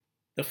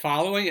The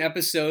following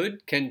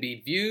episode can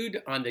be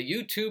viewed on the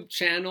YouTube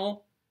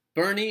channel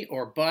Bernie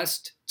or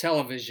Bust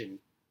Television.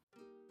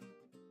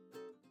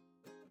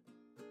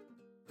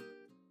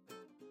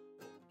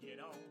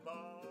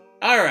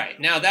 Alright,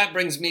 now that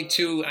brings me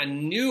to a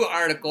new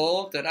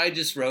article that I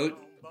just wrote,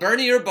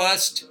 Bernie or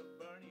Bust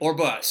or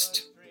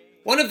Bust.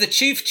 One of the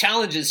chief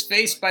challenges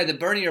faced by the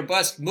Bernie or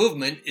Bust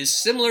movement is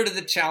similar to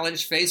the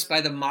challenge faced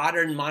by the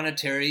modern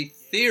monetary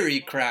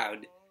theory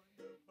crowd.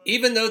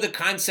 Even though the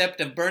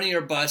concept of Bernie or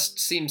Bust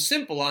seems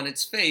simple on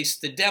its face,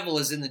 the devil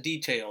is in the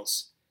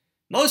details.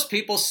 Most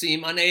people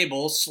seem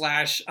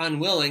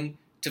unable/unwilling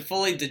to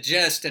fully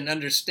digest and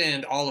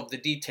understand all of the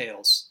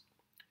details.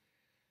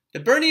 The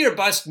Bernie or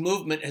Bust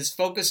movement has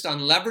focused on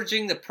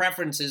leveraging the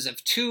preferences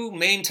of two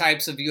main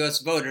types of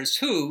U.S. voters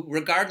who,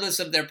 regardless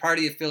of their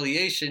party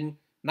affiliation,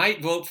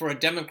 might vote for a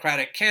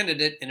Democratic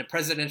candidate in a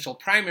presidential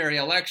primary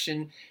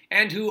election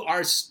and who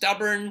are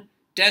stubborn,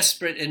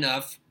 desperate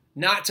enough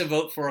not to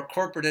vote for a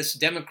corporatist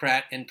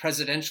Democrat in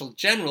presidential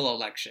general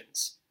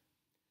elections.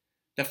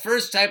 The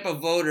first type of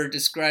voter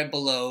described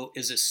below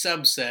is a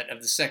subset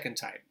of the second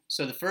type.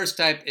 So the first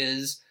type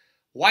is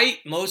white,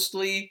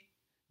 mostly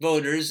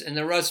voters in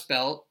the Rust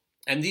Belt,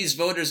 and these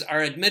voters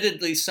are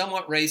admittedly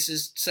somewhat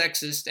racist,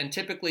 sexist, and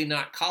typically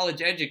not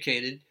college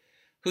educated,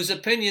 whose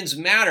opinions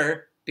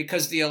matter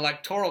because the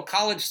electoral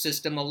college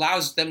system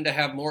allows them to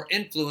have more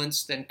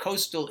influence than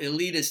coastal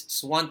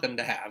elitists want them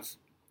to have.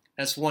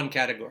 That's one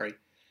category.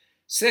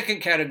 Second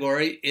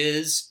category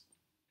is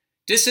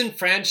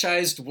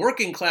disenfranchised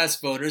working class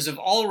voters of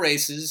all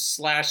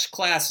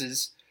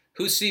races/classes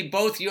who see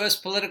both U.S.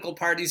 political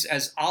parties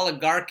as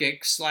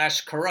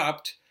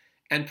oligarchic/corrupt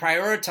and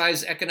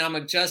prioritize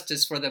economic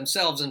justice for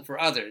themselves and for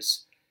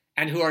others,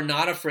 and who are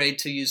not afraid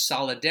to use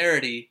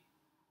solidarity,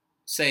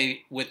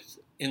 say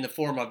in the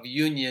form of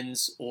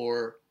unions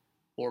or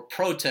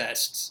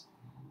protests,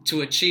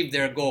 to achieve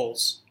their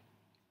goals.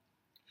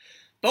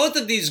 Both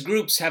of these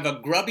groups have a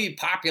grubby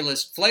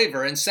populist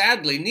flavor, and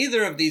sadly,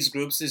 neither of these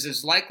groups is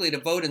as likely to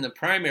vote in the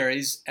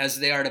primaries as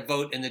they are to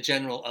vote in the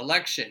general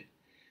election,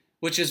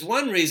 which is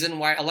one reason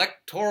why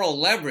electoral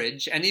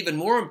leverage, and even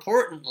more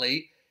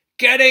importantly,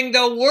 getting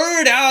the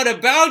word out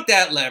about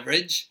that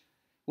leverage,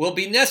 will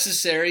be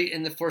necessary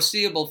in the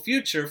foreseeable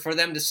future for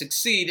them to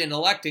succeed in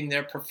electing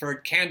their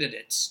preferred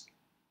candidates.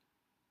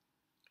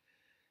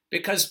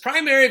 Because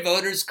primary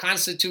voters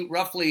constitute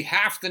roughly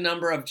half the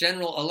number of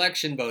general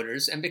election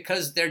voters, and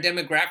because their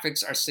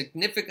demographics are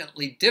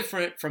significantly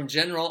different from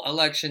general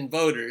election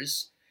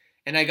voters,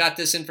 and I got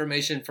this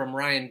information from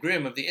Ryan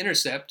Grim of The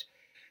Intercept,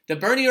 the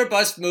Bernie or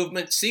Bust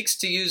movement seeks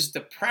to use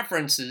the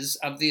preferences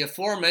of the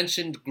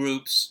aforementioned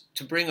groups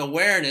to bring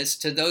awareness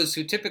to those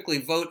who typically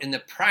vote in the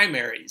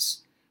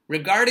primaries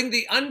regarding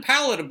the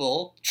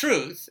unpalatable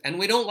truth, and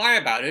we don't lie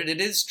about it, it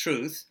is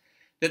truth,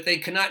 that they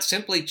cannot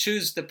simply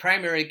choose the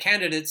primary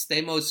candidates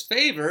they most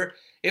favor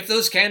if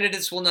those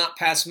candidates will not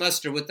pass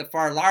muster with the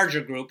far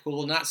larger group who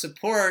will not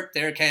support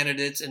their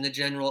candidates in the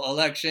general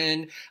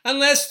election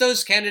unless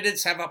those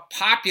candidates have a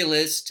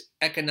populist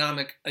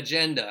economic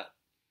agenda,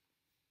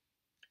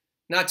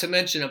 not to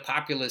mention a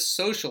populist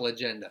social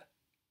agenda.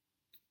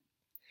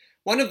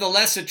 One of the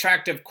less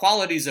attractive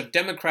qualities of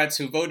Democrats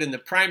who vote in the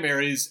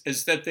primaries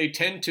is that they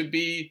tend to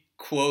be,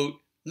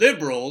 quote,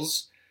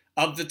 liberals,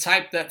 of the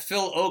type that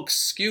Phil Ochs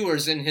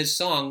skewers in his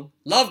song,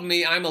 Love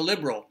Me, I'm a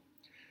Liberal.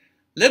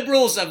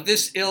 Liberals of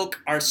this ilk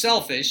are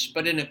selfish,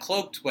 but in a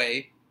cloaked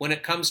way, when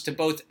it comes to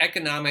both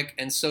economic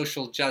and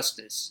social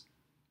justice.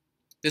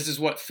 This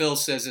is what Phil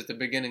says at the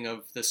beginning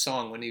of the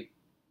song when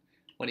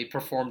he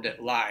performed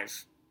it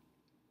live.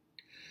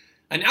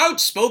 An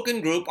outspoken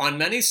group on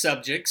many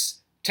subjects,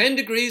 10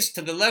 degrees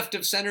to the left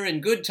of center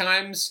in good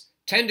times,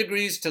 10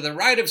 degrees to the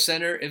right of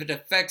center if it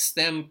affects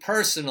them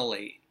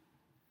personally.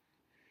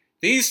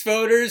 These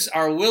voters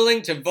are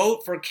willing to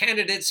vote for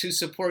candidates who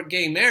support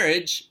gay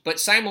marriage, but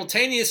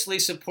simultaneously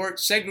support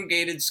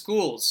segregated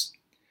schools.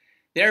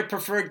 Their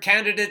preferred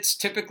candidates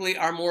typically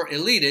are more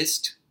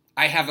elitist,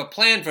 I have a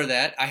plan for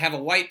that, I have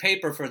a white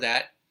paper for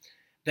that,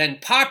 than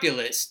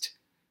populist.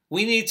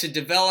 We need to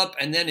develop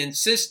and then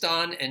insist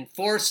on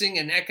enforcing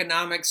an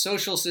economic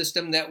social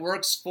system that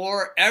works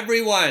for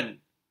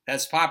everyone.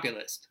 That's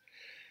populist.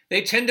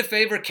 They tend to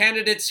favor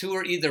candidates who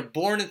are either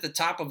born at the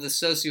top of the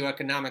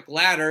socioeconomic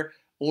ladder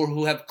or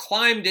who have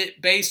climbed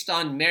it based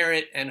on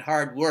merit and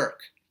hard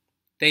work.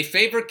 They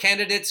favor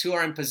candidates who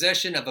are in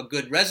possession of a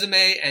good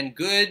resume and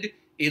good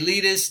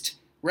elitist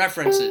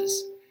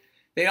references.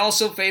 They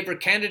also favor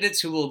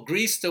candidates who will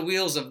grease the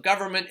wheels of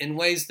government in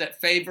ways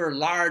that favor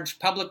large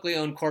publicly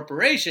owned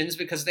corporations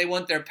because they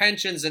want their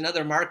pensions and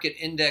other market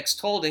indexed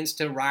holdings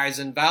to rise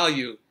in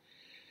value.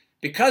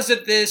 Because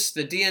of this,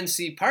 the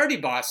DNC party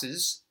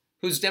bosses,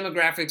 whose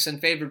demographics and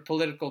favored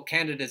political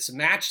candidates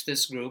match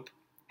this group,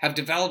 have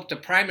developed a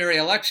primary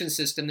election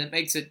system that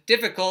makes it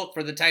difficult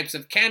for the types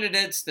of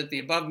candidates that the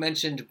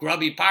above-mentioned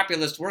grubby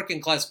populist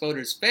working-class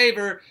voters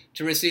favor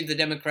to receive the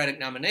Democratic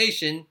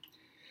nomination,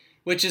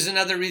 which is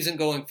another reason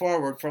going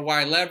forward for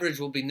why leverage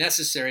will be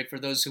necessary for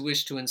those who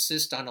wish to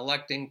insist on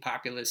electing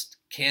populist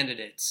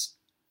candidates.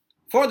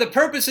 For the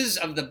purposes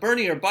of the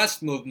Bernie or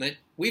Bust movement,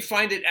 we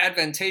find it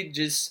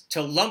advantageous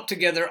to lump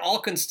together all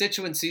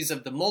constituencies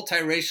of the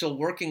multiracial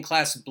working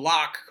class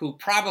bloc who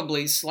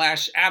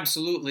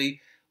probably/absolutely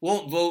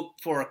won't vote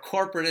for a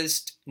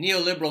corporatist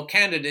neoliberal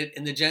candidate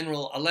in the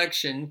general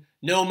election,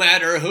 no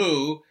matter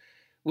who,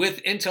 with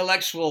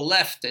intellectual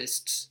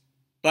leftists,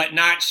 but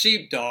not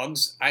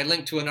sheepdogs. I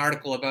linked to an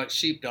article about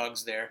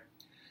sheepdogs there,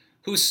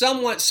 who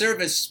somewhat serve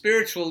as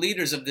spiritual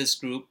leaders of this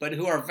group, but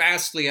who are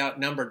vastly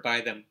outnumbered by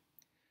them.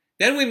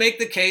 Then we make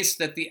the case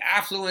that the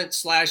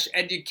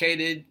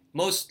affluent/educated,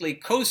 mostly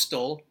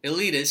coastal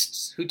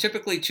elitists who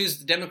typically choose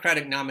the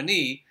Democratic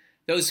nominee,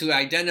 those who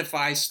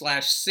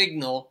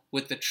identify/signal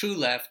with the true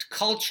left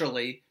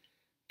culturally,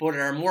 but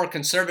are more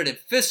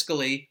conservative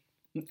fiscally,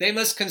 they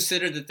must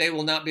consider that they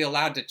will not be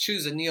allowed to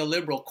choose a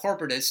neoliberal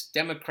corporatist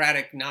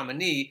Democratic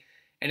nominee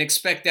and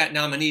expect that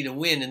nominee to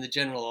win in the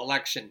general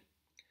election.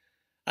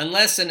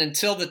 Unless and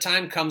until the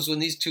time comes when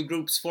these two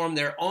groups form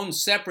their own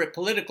separate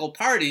political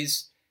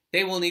parties,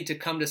 they will need to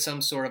come to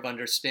some sort of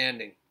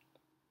understanding.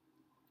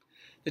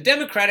 The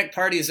Democratic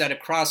Party is at a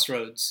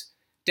crossroads.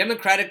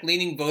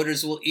 Democratic-leaning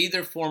voters will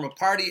either form a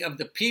party of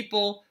the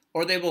people,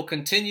 or they will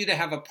continue to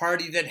have a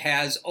party that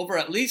has, over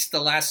at least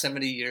the last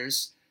 70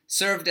 years,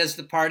 served as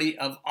the party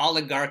of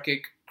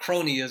oligarchic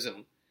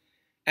cronyism.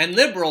 And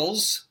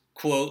liberals,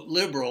 quote,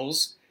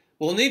 liberals,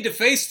 will need to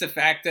face the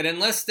fact that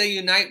unless they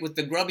unite with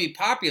the grubby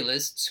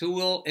populists who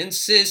will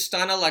insist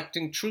on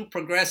electing true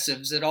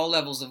progressives at all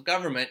levels of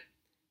government,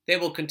 they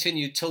will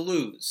continue to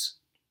lose.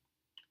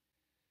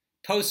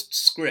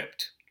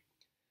 Postscript.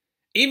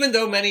 Even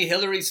though many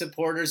Hillary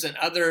supporters and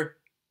other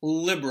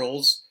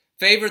liberals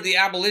favor the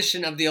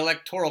abolition of the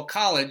Electoral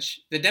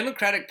College, the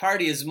Democratic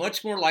Party is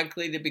much more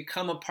likely to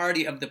become a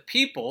party of the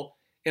people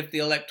if the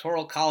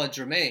Electoral College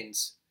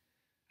remains.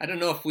 I don't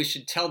know if we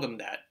should tell them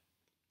that.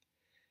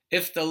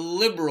 If the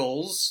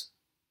liberals,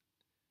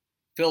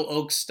 Phil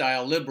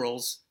Oakes-style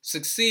liberals,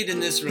 succeed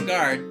in this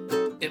regard,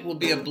 it will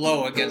be a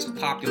blow against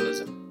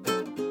populism.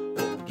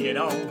 Get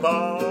on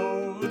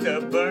board the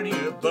Bernie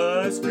or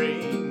Bust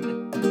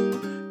train.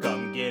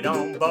 Come get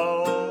on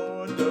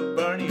board the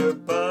Bernie or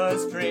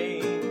Bust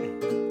train.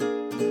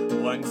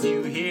 Once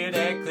you hear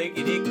that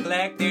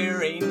clickety-clack,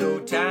 there ain't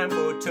no time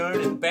for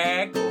turning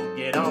back. Go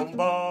get on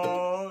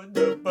board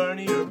the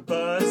Bernie or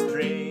Bust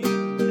train.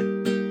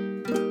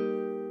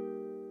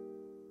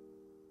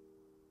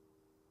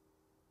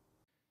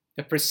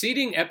 The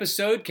preceding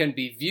episode can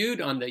be viewed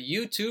on the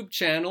YouTube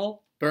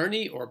channel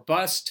Bernie or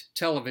Bust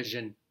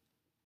Television.